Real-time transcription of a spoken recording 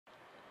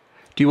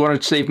Do you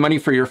want to save money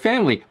for your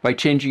family by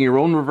changing your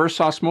own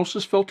reverse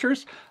osmosis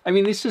filters? I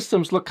mean, these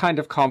systems look kind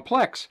of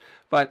complex,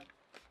 but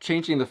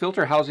changing the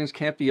filter housings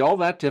can't be all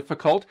that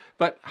difficult.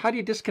 But how do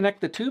you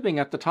disconnect the tubing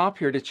at the top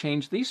here to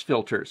change these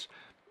filters?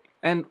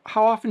 And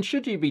how often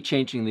should you be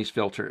changing these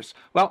filters?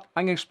 Well,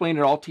 I'm going to explain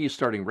it all to you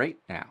starting right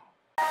now.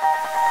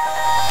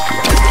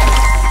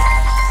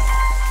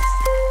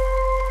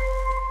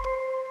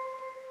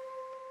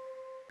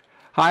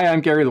 Hi,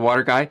 I'm Gary the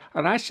Water Guy,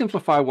 and I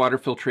simplify water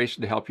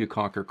filtration to help you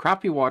conquer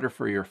crappy water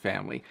for your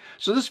family.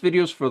 So this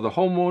video is for the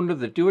homeowner,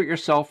 the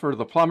do-it-yourselfer,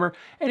 the plumber,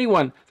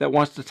 anyone that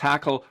wants to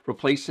tackle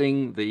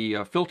replacing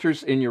the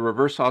filters in your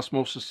reverse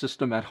osmosis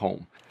system at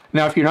home.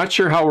 Now, if you're not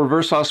sure how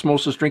reverse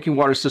osmosis drinking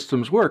water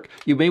systems work,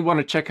 you may want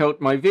to check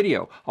out my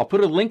video. I'll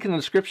put a link in the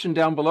description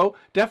down below.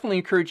 Definitely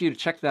encourage you to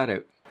check that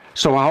out.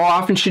 So how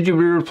often should you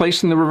be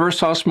replacing the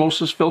reverse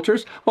osmosis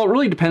filters? Well, it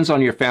really depends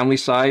on your family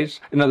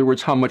size. In other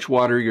words, how much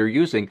water you're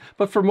using.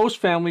 But for most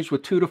families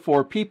with 2 to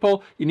 4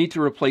 people, you need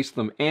to replace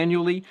them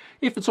annually.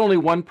 If it's only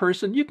one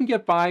person, you can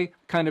get by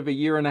kind of a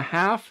year and a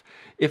half.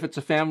 If it's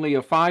a family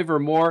of 5 or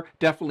more,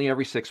 definitely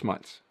every 6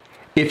 months.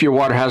 If your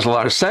water has a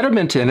lot of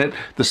sediment in it,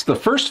 the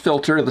first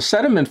filter, the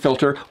sediment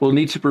filter, will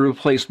need to be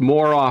replaced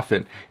more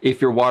often.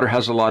 If your water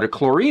has a lot of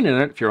chlorine in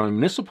it, if you're on a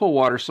municipal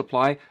water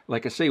supply,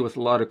 like I say, with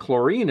a lot of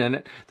chlorine in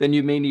it, then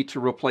you may need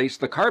to replace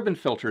the carbon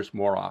filters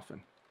more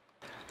often.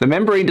 The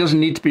membrane doesn't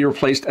need to be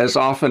replaced as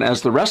often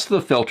as the rest of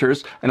the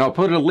filters, and I'll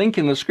put a link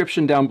in the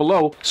description down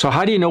below. So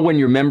how do you know when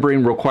your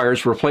membrane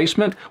requires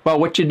replacement? Well,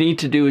 what you need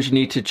to do is you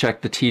need to check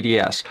the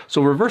TDS.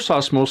 So reverse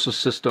osmosis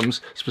systems,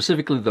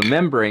 specifically the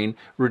membrane,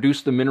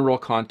 reduce the mineral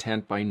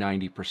content by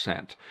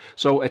 90%.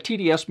 So a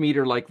TDS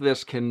meter like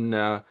this can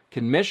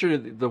measure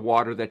the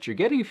water that you're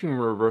getting from a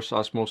reverse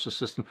osmosis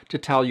system to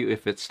tell you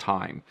if it's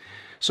time.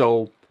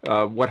 So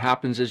what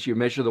happens is you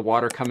measure the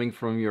water coming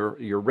from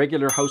your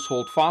regular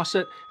household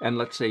faucet, and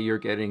let's say you're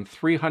getting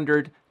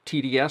 300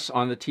 TDS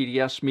on the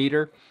TDS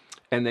meter,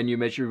 and then you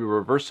measure your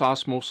reverse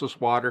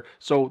osmosis water.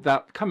 So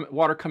that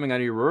water coming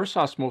out of your reverse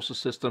osmosis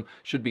system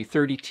should be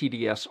 30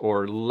 TDS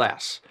or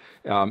less.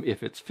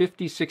 If it's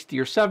 50, 60,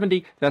 or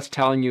 70, that's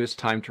telling you it's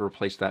time to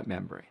replace that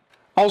membrane.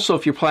 Also,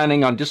 if you're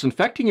planning on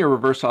disinfecting your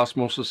reverse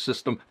osmosis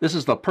system, this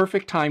is the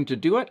perfect time to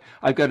do it.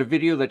 I've got a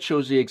video that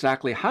shows you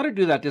exactly how to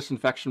do that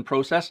disinfection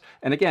process.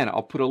 And again,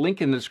 I'll put a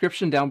link in the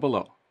description down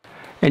below.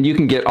 And you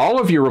can get all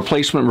of your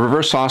replacement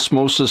reverse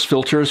osmosis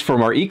filters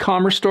from our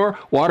e-commerce store,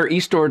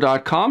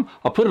 waterestore.com.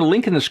 I'll put a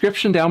link in the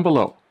description down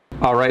below.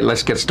 All right,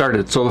 let's get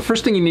started. So the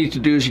first thing you need to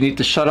do is you need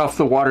to shut off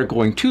the water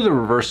going to the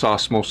reverse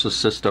osmosis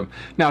system.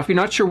 Now, if you're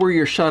not sure where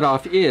your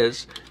shutoff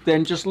is,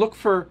 then just look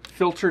for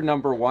filter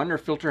number 1 or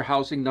filter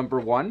housing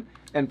number 1,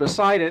 and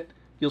beside it,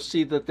 you'll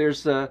see that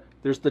there's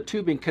the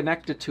tubing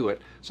connected to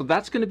it. So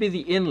that's going to be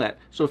the inlet.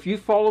 So if you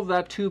follow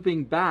that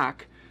tubing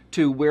back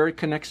to where it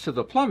connects to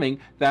the plumbing,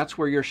 that's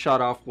where your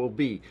shutoff will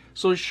be.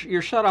 So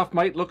your shutoff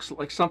might look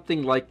like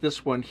something like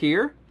this one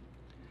here,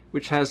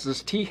 which has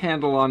this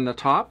T-handle on the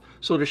top.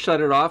 So to shut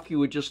it off, you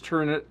would just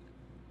turn it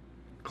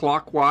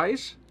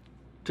clockwise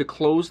to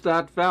close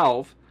that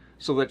valve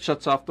so that it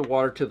shuts off the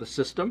water to the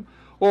system.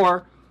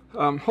 Or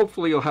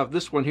hopefully you'll have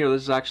this one here.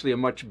 This is actually a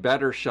much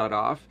better shut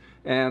off.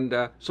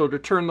 And so to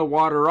turn the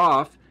water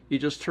off, you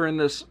just turn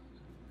this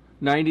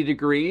 90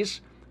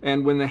 degrees.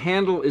 And when the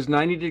handle is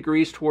 90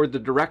 degrees toward the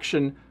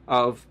direction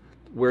of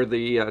where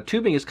the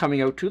tubing is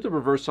coming out to the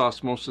reverse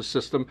osmosis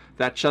system,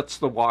 that shuts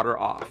the water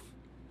off.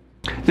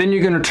 Then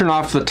you're going to turn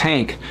off the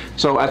tank.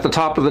 So at the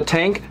top of the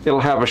tank,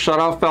 it'll have a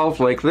shutoff valve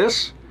like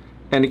this.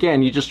 And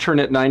again, you just turn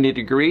it 90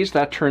 degrees.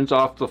 That turns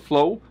off the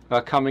flow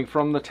coming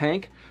from the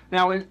tank.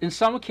 Now, in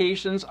some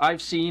occasions,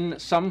 I've seen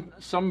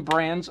some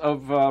brands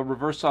of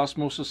reverse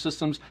osmosis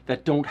systems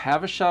that don't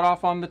have a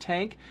shutoff on the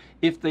tank.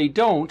 If they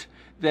don't,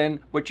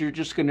 then what you're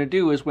just going to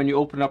do is when you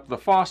open up the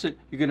faucet,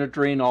 you're going to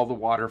drain all the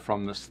water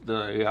from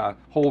the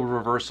whole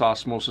reverse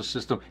osmosis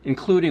system,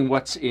 including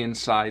what's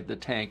inside the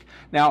tank.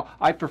 Now,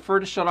 I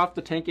prefer to shut off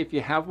the tank if you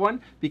have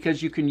one,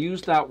 because you can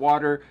use that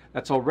water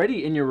that's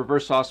already in your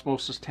reverse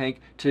osmosis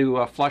tank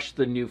to flush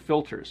the new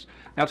filters.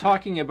 Now,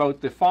 talking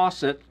about the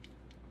faucet,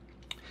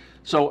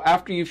 so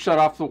after you've shut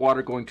off the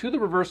water going to the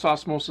reverse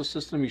osmosis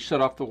system, you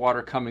shut off the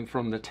water coming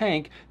from the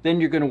tank,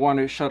 then you're going to want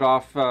to shut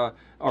off,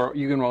 or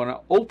you're going to want to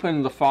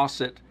open the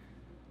faucet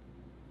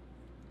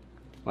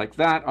like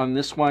that on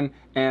this one,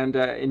 and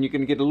you're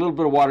going to get a little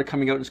bit of water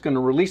coming out, and it's going to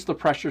release the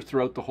pressure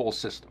throughout the whole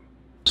system.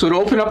 So to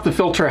open up the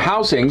filter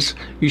housings,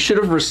 you should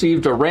have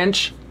received a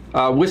wrench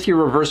with your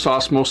reverse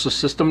osmosis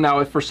system.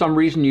 Now, if for some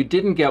reason you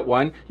didn't get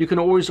one, you can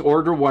always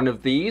order one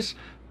of these.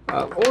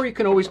 Or you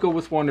can always go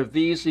with one of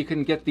these. You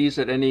can get these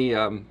at any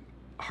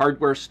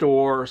hardware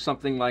store or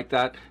something like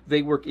that.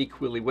 They work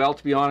equally well.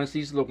 To be honest,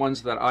 these are the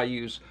ones that I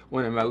use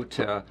when I'm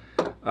out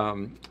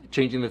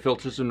changing the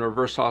filters in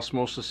reverse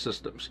osmosis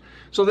systems.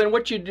 So then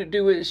what you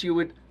do is you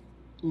would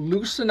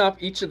loosen up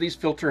each of these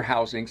filter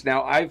housings.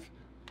 Now, I've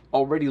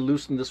already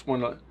loosened this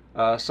one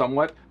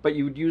somewhat, but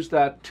you would use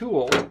that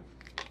tool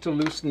to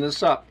loosen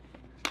this up.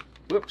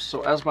 Whoops,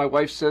 so as my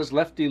wife says,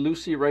 lefty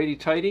loosey, righty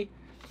tighty.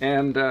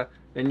 And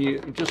and you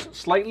just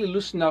slightly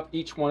loosen up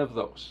each one of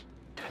those.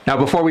 Now,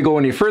 before we go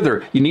any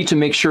further, you need to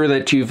make sure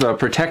that you've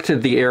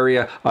protected the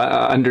area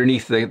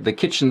underneath the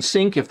kitchen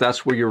sink, if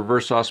that's where your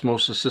reverse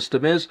osmosis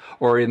system is,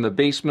 or in the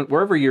basement,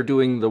 wherever you're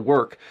doing the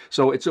work.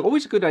 So it's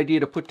always a good idea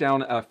to put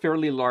down a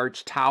fairly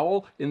large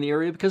towel in the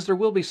area because there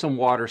will be some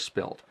water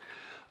spilled.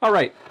 All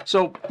right,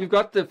 so you've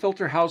got the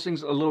filter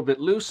housings a little bit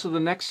loose, so the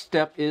next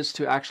step is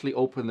to actually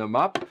open them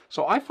up.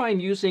 So I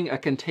find using a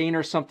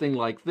container, something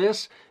like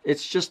this,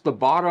 it's just the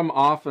bottom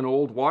off an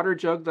old water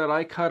jug that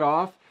I cut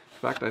off.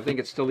 In fact, I think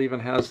it still even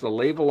has the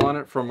label on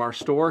it from our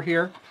store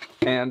here.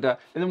 And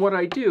then what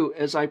I do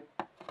is I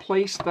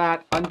place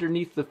that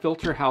underneath the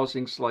filter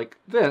housings like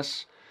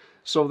this,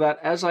 so that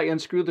as I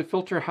unscrew the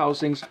filter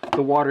housings,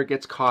 the water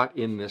gets caught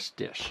in this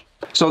dish.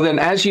 So then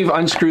as you've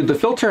unscrewed the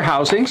filter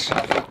housings,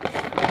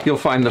 you'll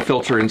find the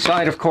filter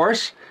inside, of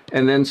course.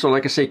 And then, so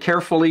like I say,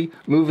 carefully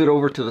move it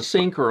over to the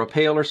sink or a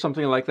pail or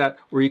something like that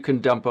where you can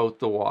dump out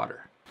the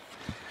water.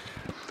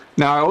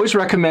 Now, I always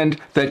recommend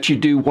that you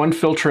do one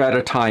filter at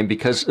a time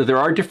because there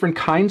are different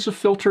kinds of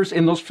filters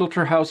in those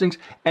filter housings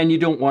and you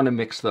don't want to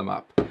mix them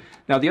up.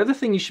 Now, the other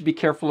thing you should be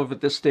careful of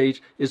at this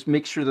stage is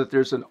make sure that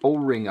there's an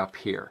O-ring up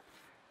here.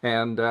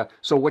 And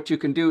so what you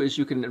can do is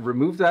you can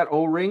remove that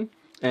O-ring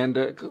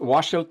and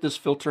wash out this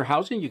filter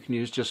housing. You can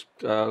use just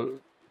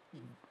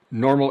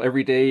normal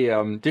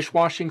everyday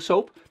dishwashing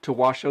soap to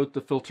wash out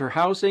the filter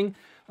housing,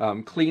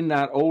 clean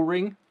that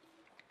O-ring.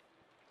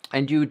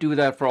 And you do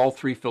that for all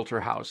 3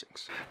 filter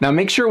housings. Now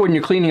make sure when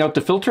you're cleaning out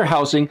the filter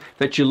housing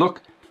that you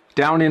look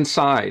down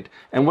inside.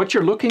 And what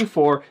you're looking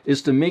for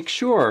is to make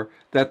sure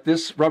that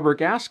this rubber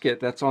gasket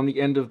that's on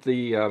the end of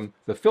the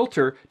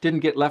filter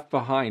didn't get left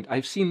behind.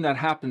 I've seen that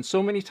happen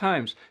so many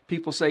times.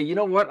 People say, you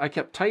know what, I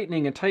kept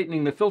tightening and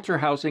tightening the filter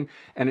housing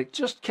and it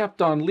just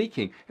kept on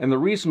leaking. And the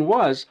reason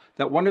was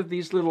that one of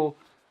these little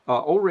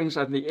O-rings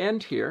on the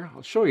end here,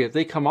 I'll show you,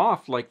 they come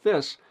off like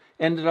this,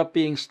 ended up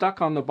being stuck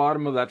on the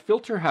bottom of that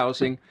filter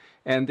housing,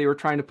 and they were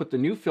trying to put the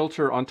new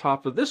filter on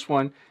top of this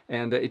one,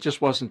 and it just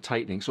wasn't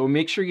tightening. So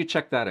make sure you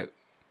check that out.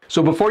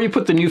 So before you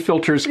put the new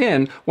filters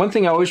in, one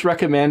thing I always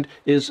recommend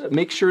is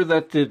make sure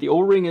that the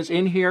O-ring is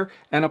in here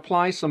and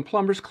apply some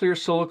plumber's clear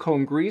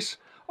silicone grease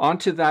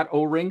onto that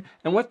O-ring.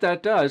 And what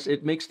that does,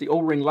 it makes the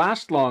O-ring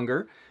last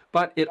longer,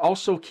 but it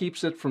also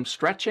keeps it from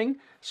stretching.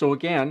 So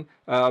again,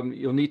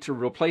 you'll need to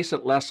replace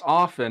it less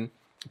often.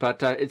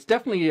 But it's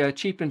definitely a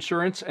cheap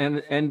insurance,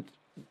 and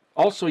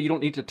also you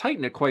don't need to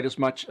tighten it quite as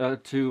much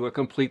to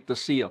complete the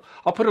seal.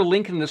 I'll put a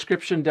link in the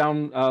description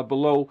down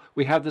below.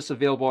 We have this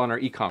available on our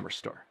e-commerce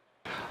store.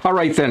 All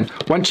right then,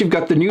 once you've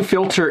got the new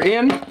filter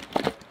in,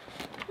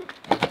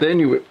 then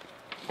you,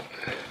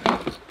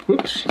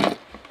 whoops.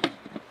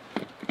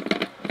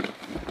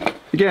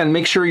 Again,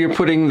 make sure you're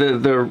putting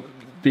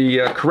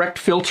the correct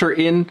filter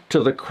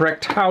into the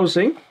correct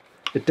housing.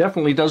 It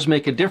definitely does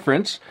make a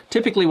difference.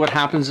 Typically what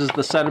happens is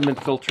the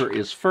sediment filter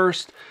is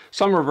first.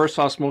 Some reverse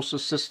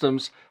osmosis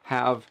systems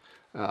have,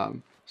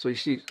 so you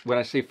see, when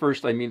I say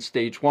first, I mean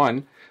stage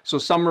 1. So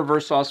some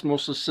reverse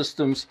osmosis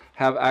systems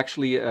have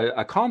actually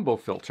a combo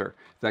filter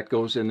that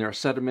goes in there,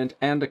 sediment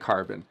and a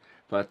carbon.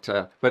 But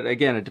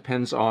again, it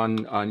depends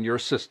on your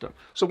system.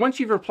 So once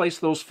you've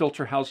replaced those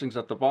filter housings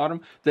at the bottom,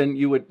 then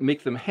you would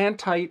make them hand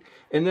tight,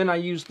 and then I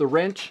use the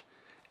wrench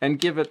and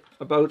give it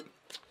about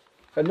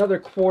another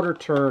quarter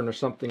turn or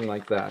something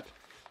like that.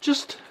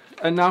 Just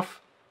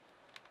enough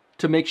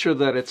to make sure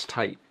that it's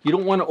tight. You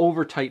don't want to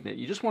over tighten it.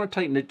 You just want to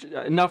tighten it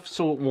enough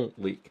so it won't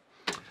leak.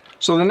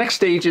 So the next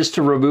stage is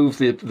to remove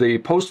the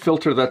post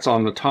filter that's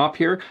on the top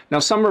here. Now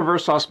some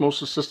reverse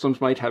osmosis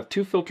systems might have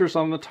 2 filters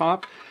on the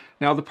top.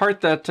 Now the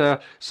part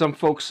that some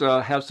folks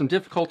have some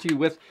difficulty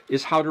with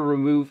is how to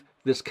remove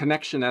this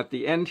connection at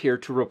the end here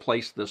to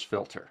replace this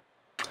filter.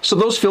 So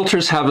those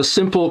filters have a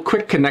simple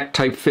quick connect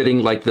type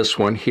fitting like this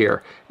one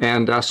here.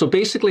 And so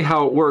basically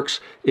how it works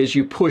is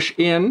you push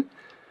in.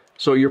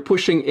 So you're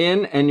pushing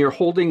in and you're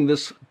holding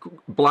this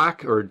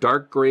black or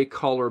dark gray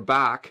collar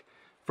back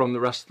from the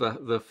rest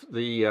of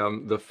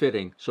the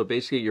fitting. So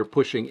basically you're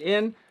pushing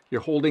in,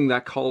 you're holding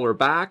that collar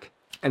back,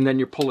 and then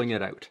you're pulling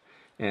it out.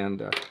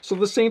 And so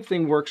the same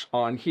thing works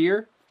on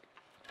here.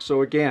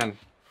 So again,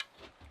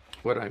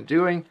 what I'm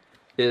doing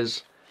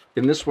is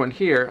in this one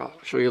here, I'll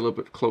show you a little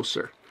bit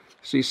closer.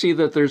 So you see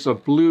that there's a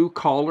blue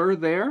collar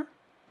there,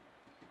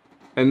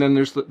 and then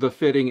there's the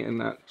fitting in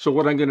that. So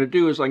what I'm going to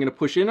do is I'm going to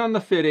push in on the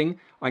fitting,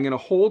 I'm going to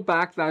hold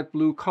back that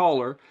blue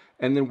collar,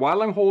 and then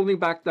while I'm holding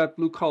back that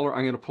blue collar,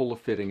 I'm going to pull the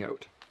fitting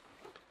out.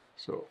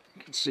 So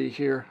you can see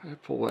here, I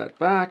pull that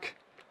back,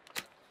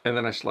 and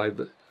then I slide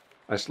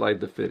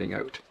the fitting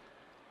out.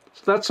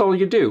 So that's all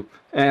you do.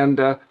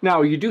 And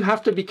now you do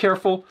have to be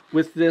careful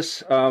with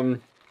this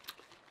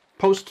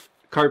post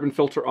carbon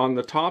filter on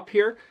the top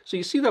here. So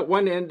you see that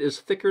one end is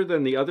thicker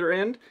than the other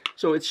end.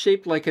 So it's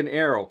shaped like an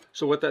arrow.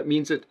 So what that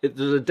means,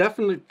 there's a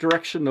definite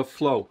direction of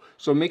flow.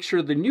 So make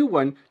sure the new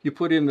one you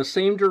put in the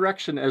same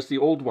direction as the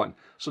old one.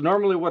 So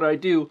normally what I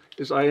do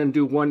is I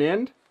undo one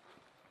end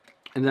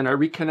and then I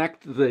reconnect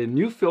the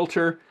new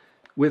filter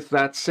with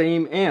that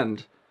same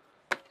end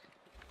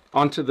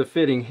onto the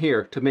fitting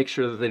here to make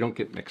sure that they don't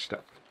get mixed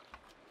up.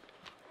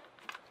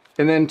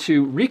 And then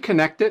to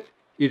reconnect it,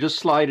 you just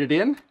slide it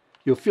in.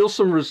 You'll feel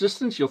some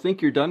resistance. You'll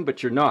think you're done,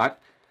 but you're not.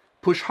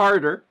 Push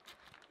harder,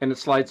 and it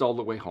slides all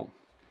the way home.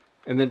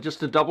 And then just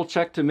to double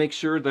check to make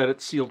sure that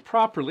it's sealed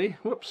properly,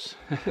 whoops,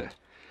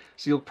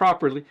 sealed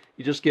properly,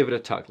 you just give it a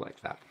tug like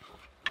that.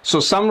 So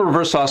some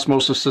reverse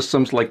osmosis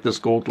systems, like this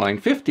Gold Line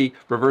 50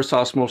 reverse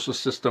osmosis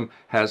system,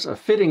 has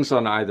fittings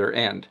on either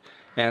end.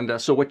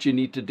 And so what you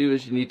need to do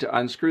is you need to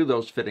unscrew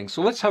those fittings.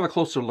 So let's have a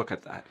closer look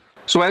at that.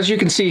 So as you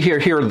can see here,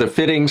 here are the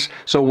fittings.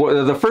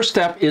 So the first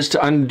step is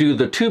to undo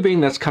the tubing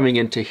that's coming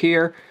into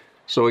here.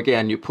 So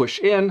again, you push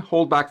in,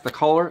 hold back the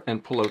collar,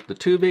 and pull out the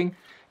tubing.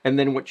 And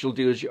then what you'll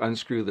do is you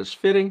unscrew this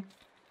fitting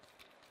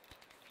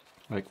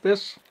like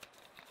this.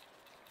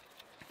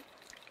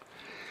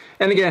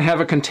 And again, have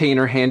a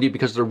container handy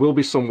because there will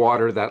be some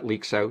water that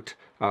leaks out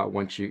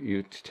once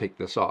you take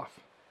this off.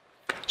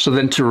 So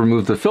then to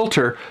remove the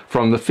filter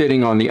from the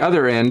fitting on the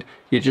other end,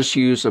 you just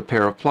use a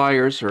pair of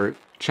pliers or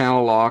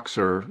channel locks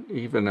or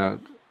even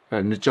an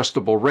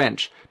adjustable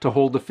wrench to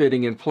hold the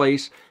fitting in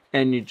place,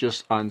 and you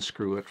just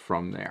unscrew it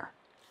from there.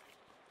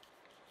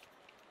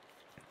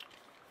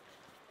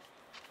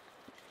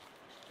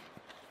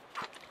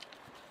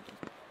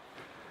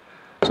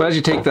 So as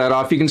you take that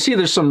off, you can see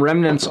there's some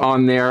remnants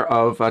on there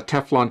of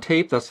Teflon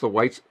tape. That's the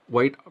white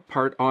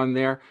part on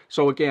there.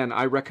 So again,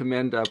 I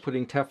recommend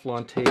putting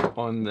Teflon tape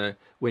on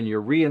when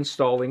you're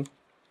reinstalling.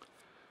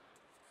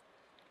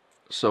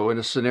 So in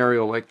a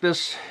scenario like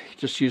this, you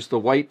just use the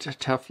white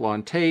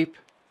Teflon tape,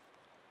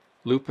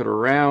 loop it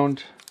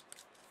around.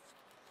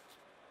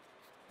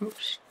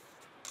 Oops.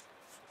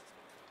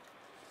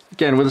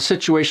 Again, with a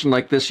situation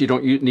like this, you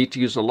don't need to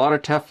use a lot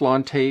of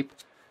Teflon tape.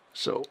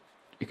 So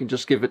you can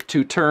just give it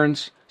 2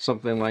 turns,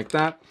 something like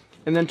that.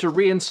 And then to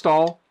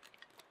reinstall,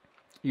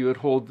 you would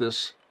hold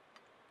this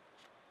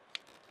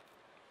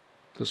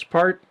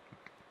part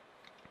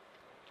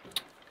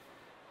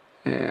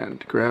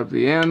and grab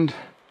the end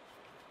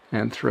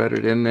and thread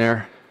it in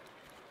there.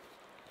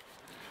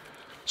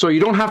 So you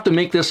don't have to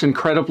make this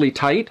incredibly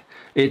tight.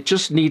 It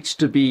just needs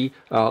to be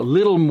a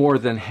little more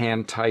than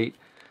hand tight.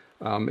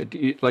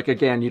 Like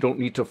again, you don't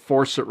need to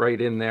force it right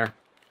in there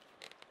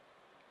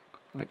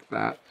like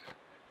that.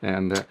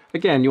 And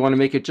again, you want to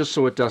make it just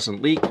so it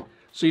doesn't leak.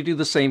 So you do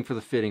the same for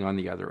the fitting on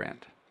the other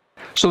end.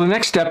 So the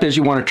next step is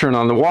you want to turn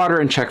on the water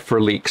and check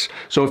for leaks.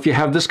 So if you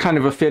have this kind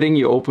of a fitting,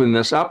 you open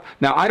this up.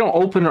 Now I don't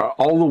open it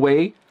all the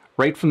way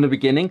right from the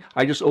beginning.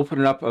 I just open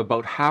it up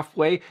about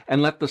halfway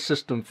and let the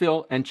system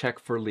fill and check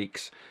for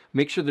leaks.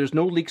 Make sure there's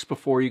no leaks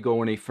before you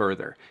go any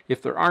further.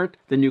 If there aren't,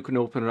 then you can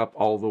open it up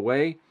all the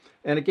way.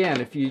 And again,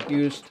 if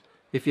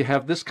you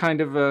have this kind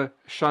of a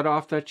shut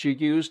off that you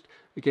used,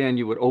 again,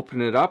 you would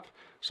open it up.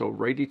 So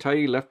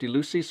righty-tighty,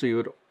 lefty-loosey, so you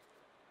would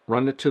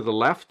run it to the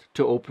left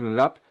to open it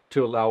up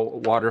to allow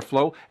water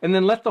flow, and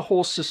then let the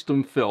whole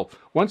system fill.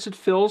 Once it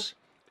fills,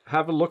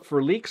 have a look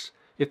for leaks.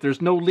 If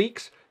there's no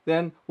leaks,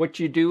 then what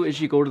you do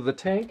is you go to the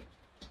tank,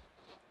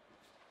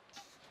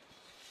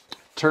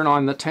 turn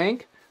on the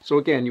tank. So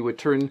again, you would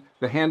turn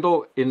the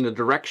handle in the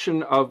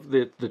direction of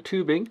the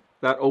tubing.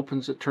 That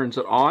opens it, turns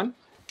it on.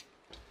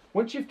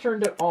 Once you've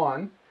turned it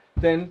on,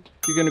 then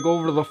you're going to go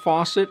over to the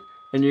faucet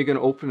and you're going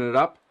to open it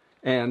up.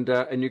 And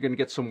you're going to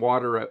get some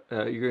water,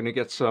 you're going to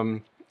get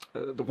some,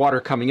 the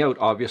water coming out,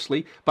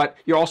 obviously, but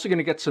you're also going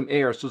to get some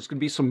air, so it's going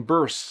to be some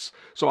bursts.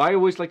 So I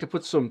always like to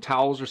put some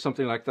towels or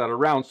something like that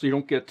around so you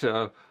don't get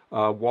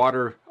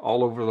water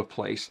all over the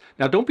place.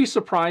 Now, don't be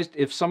surprised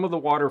if some of the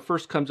water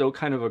first comes out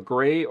kind of a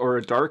gray or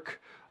a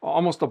dark,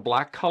 almost a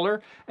black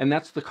color, and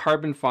that's the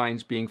carbon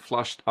fines being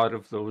flushed out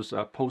of those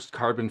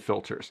post-carbon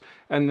filters,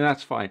 and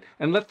that's fine.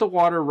 And let the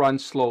water run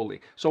slowly.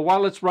 So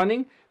while it's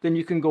running, then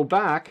you can go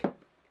back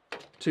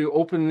to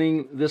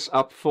opening this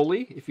up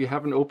fully. If you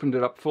haven't opened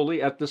it up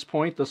fully at this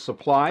point, the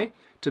supply,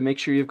 to make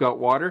sure you've got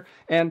water.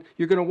 And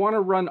you're going to want to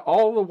run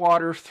all the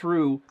water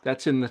through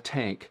that's in the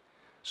tank.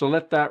 So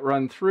let that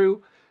run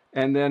through,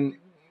 and then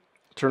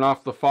turn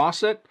off the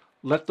faucet,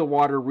 let the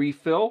water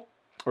refill,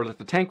 or let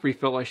the tank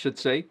refill, I should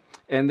say,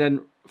 and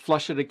then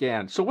flush it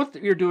again. So what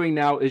you're doing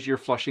now is you're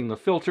flushing the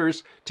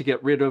filters to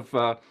get rid of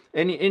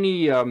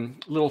any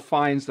little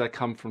fines that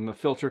come from the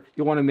filter.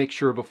 You want to make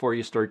sure before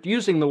you start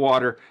using the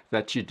water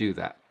that you do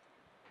that.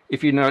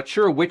 If you're not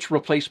sure which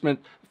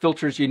replacement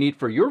filters you need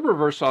for your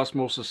reverse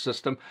osmosis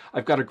system,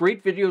 I've got a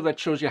great video that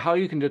shows you how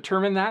you can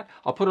determine that.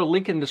 I'll put a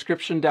link in the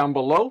description down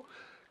below.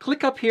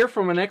 Click up here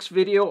for my next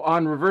video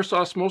on reverse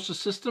osmosis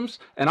systems,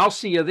 and I'll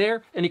see you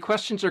there. Any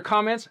questions or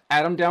comments,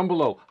 add them down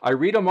below. I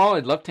read them all.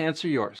 I'd love to answer yours.